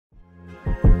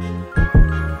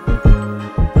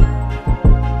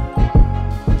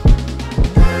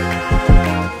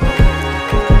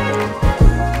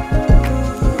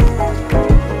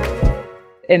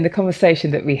in the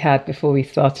conversation that we had before we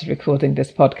started recording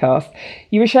this podcast,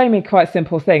 you were showing me quite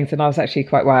simple things, and I was actually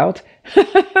quite wild.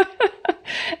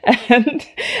 And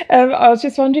I was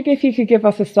just wondering if you could give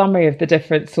us a summary of the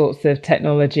different sorts of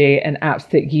technology and apps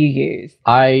that you use.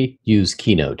 I use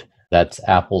Keynote. That's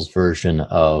Apple's version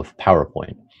of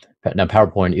PowerPoint. Now,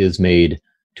 PowerPoint is made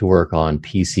to work on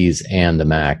PCs and the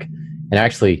Mac. And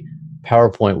actually,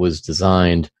 PowerPoint was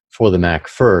designed for the Mac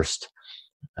first,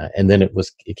 and then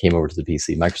it came over to the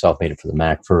PC. Microsoft made it for the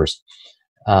Mac first.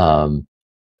 And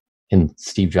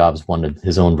Steve Jobs wanted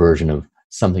his own version of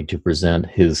something to present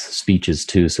his speeches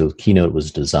to, so Keynote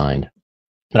was designed.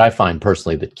 But I find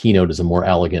personally that Keynote is a more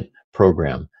elegant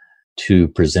program to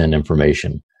present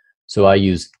information. So I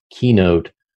use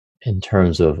Keynote in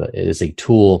terms of it is a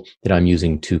tool that I'm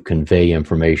using to convey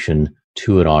information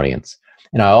to an audience.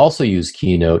 And I also use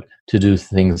Keynote to do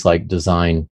things like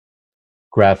design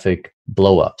graphic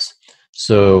blow-ups.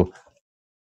 So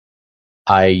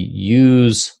I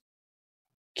use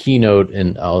Keynote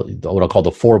in what I'll call the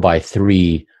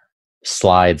 4x3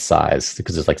 slide size,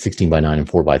 because it's like 16:9 and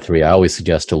 4x3. I always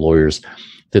suggest to lawyers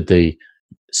that they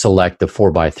select the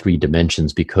 4x3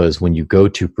 dimensions, because when you go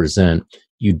to present,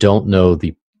 you don't know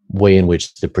the way in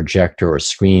which the projector or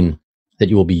screen that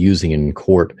you will be using in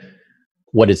court,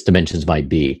 what its dimensions might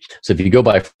be. So if you go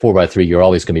by 4x3, you're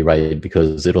always going to be right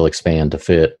because it'll expand to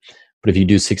fit. But if you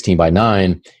do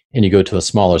 16:9 and you go to a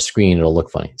smaller screen, it'll look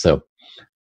funny. So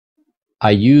I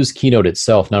use Keynote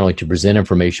itself not only to present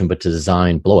information, but to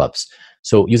design blowups.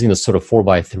 So using this sort of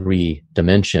 4x3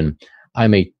 dimension, I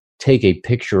may take a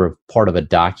picture of part of a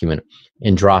document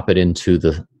and drop it into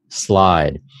the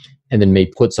slide, and then may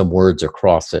put some words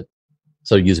across it.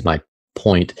 So use my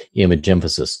point image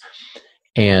emphasis.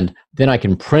 And then I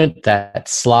can print that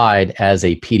slide as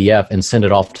a PDF and send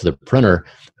it off to the printer,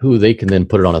 who they can then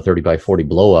put it on a 30x40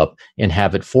 blow up and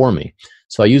have it for me.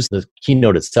 So I use the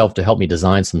Keynote itself to help me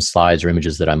design some slides or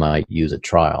images that I might use at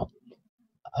trial.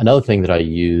 Another thing that I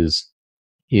use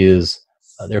is,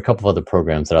 there are a couple of other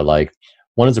programs that I like.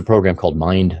 One is a program called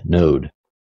MindNode.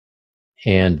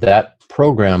 And that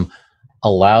program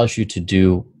allows you to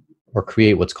do or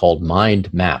create what's called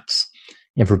mind maps.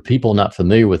 And for people not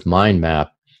familiar with mind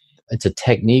map, it's a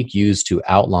technique used to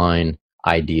outline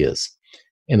ideas.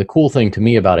 And the cool thing to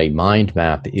me about a mind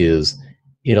map is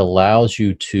it allows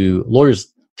you to,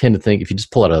 lawyers tend to think if you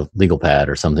just pull out a legal pad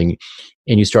or something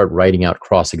and you start writing out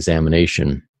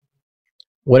cross-examination,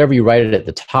 whatever you write it at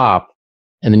the top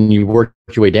and then you work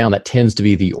your way down, that tends to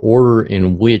be the order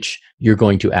in which you're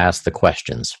going to ask the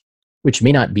questions, which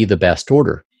may not be the best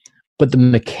order. But the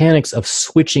mechanics of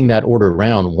switching that order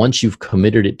around once you've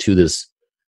committed it to this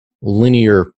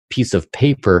linear piece of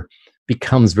paper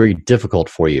becomes very difficult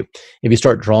for you. If you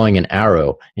start drawing an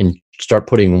arrow and start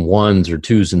putting ones or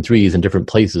twos and threes in different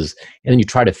places, and then you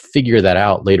try to figure that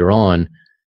out later on,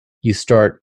 you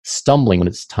start stumbling when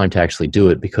it's time to actually do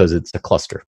it because it's a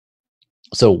cluster.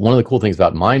 So one of the cool things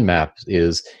about mind maps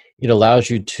is it allows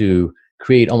you to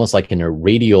create almost like in a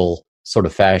radial sort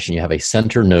of fashion. You have a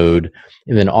center node,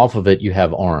 and then off of it you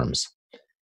have arms.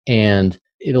 And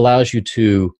it allows you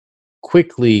to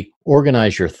quickly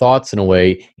organize your thoughts in a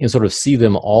way and sort of see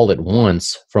them all at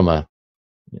once from a,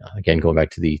 again, going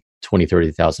back to the 20,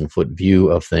 30,000 foot view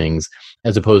of things,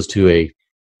 as opposed to a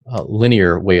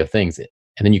linear way of things. And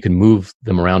then you can move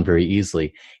them around very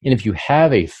easily. And if you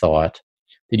have a thought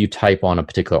that you type on a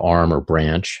particular arm or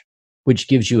branch, which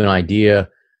gives you an idea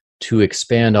to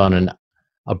expand on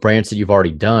a branch that you've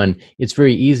already done, it's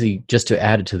very easy just to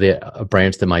add it to a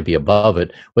branch that might be above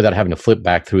it without having to flip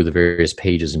back through the various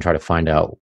pages and try to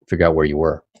figure out where you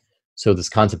were. So this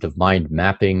concept of mind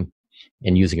mapping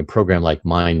and using a program like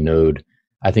MindNode,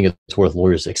 I think it's worth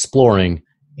lawyers exploring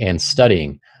and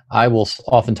studying. I will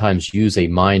oftentimes use a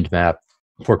mind map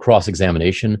for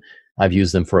cross-examination. I've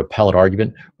used them for appellate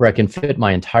argument, where I can fit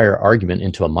my entire argument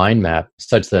into a mind map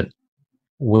such that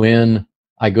when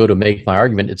I go to make my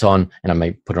argument, it's on, and I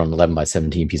might put it on an 11 by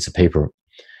 17 piece of paper,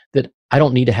 that I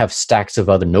don't need to have stacks of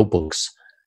other notebooks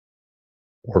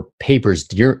or papers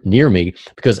near me,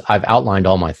 because I've outlined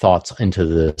all my thoughts into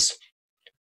this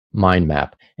mind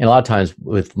map. And a lot of times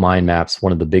with mind maps,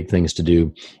 one of the big things to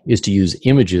do is to use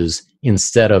images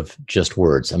instead of just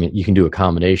words. I mean, you can do a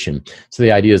combination. So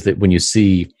the idea is that when you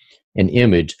see an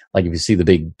image, like if you see the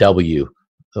big W,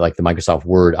 like the Microsoft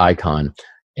Word icon,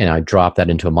 and I drop that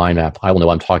into a mind map, I will know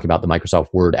I'm talking about the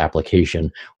Microsoft Word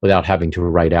application without having to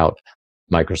write out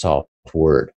Microsoft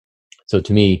Word. So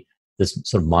to me, this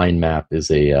sort of mind map is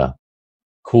a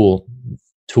cool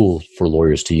tool for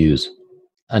lawyers to use.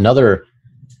 Another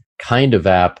kind of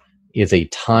app is a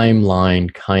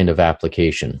timeline kind of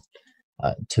application.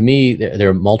 To me, there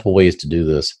are multiple ways to do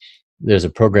this. There's a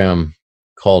program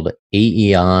called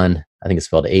AEON, I think it's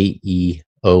spelled AEON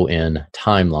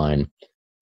Timeline.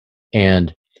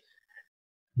 And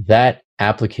that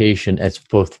application, it's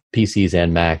both PCs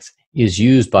and Macs, is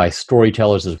used by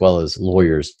storytellers as well as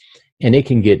lawyers. And it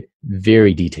can get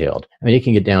very detailed. I mean, it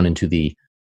can get down into the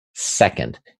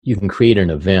second. You can create an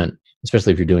event,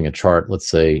 especially if you're doing a chart, let's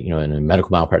say, in a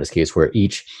medical malpractice case where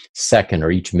each second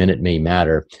or each minute may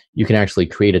matter. You can actually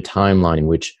create a timeline in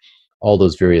which all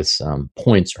those various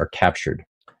points are captured.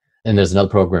 And there's another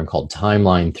program called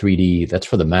Timeline 3D. That's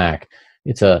for the Mac.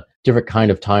 It's a different kind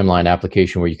of timeline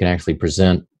application where you can actually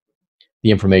present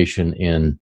the information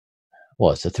in,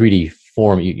 it's a 3D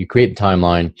form. You create the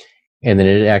timeline, and then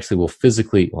it actually will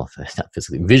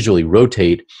visually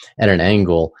rotate at an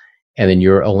angle, and then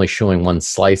you're only showing one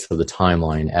slice of the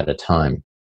timeline at a time.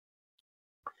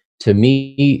 To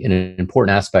me, an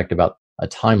important aspect about a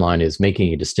timeline is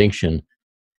making a distinction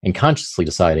and consciously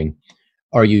deciding,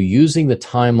 are you using the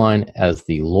timeline as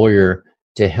the lawyer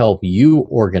to help you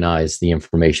organize the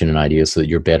information and ideas so that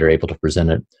you're better able to present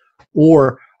it?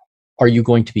 Or are you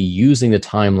going to be using the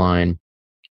timeline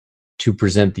to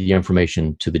present the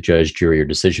information to the judge, jury, or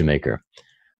decision maker?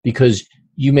 Because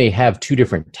you may have two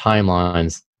different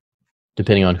timelines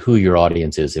depending on who your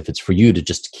audience is. If it's for you to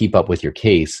just keep up with your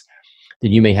case,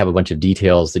 then you may have a bunch of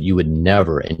details that you would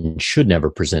never and should never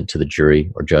present to the jury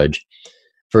or judge,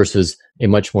 versus a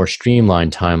much more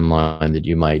streamlined timeline that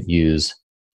you might use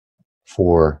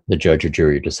for the judge or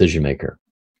jury or decision maker.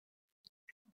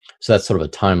 So that's sort of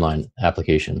a timeline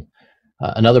application.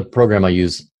 Another program I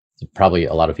use, probably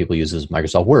a lot of people use, is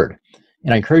Microsoft Word.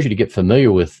 And I encourage you to get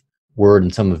familiar with Word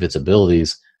and some of its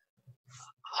abilities.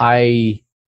 I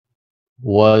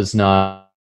was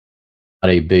not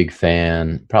a big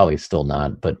fan, probably still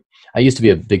not, but I used to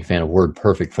be a big fan of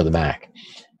WordPerfect for the Mac.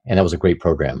 And that was a great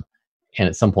program. And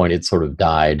at some point it sort of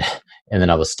died, and then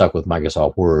I was stuck with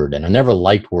Microsoft Word. And I never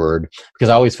liked Word because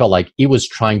I always felt like it was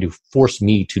trying to force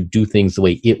me to do things the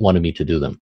way it wanted me to do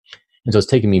them. And so it's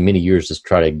taken me many years to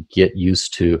try to get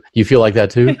used to. Do you feel like that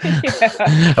too? Yeah.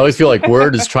 I always feel like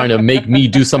Word is trying to make me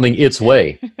do something its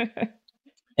way.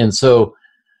 And so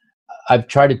I've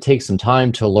tried to take some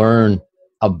time to learn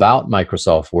about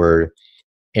Microsoft Word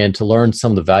and to learn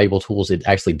some of the valuable tools it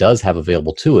actually does have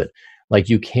available to it. Like,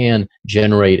 you can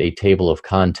generate a table of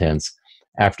contents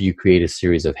after you create a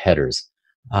series of headers.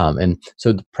 And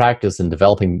so the practice in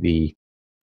developing the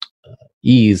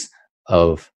ease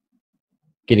of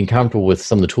getting comfortable with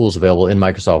some of the tools available in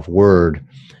Microsoft Word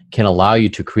can allow you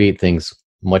to create things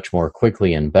much more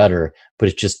quickly and better, but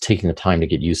it's just taking the time to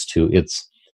get used to its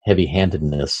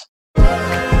heavy-handedness.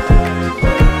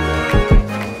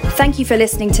 Thank you for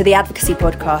listening to the Advocacy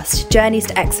Podcast, Journeys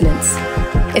to Excellence.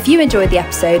 If you enjoyed the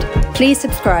episode, please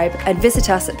subscribe and visit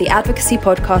us at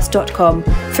theadvocacypodcast.com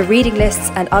for reading lists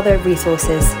and other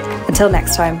resources. Until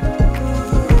next time.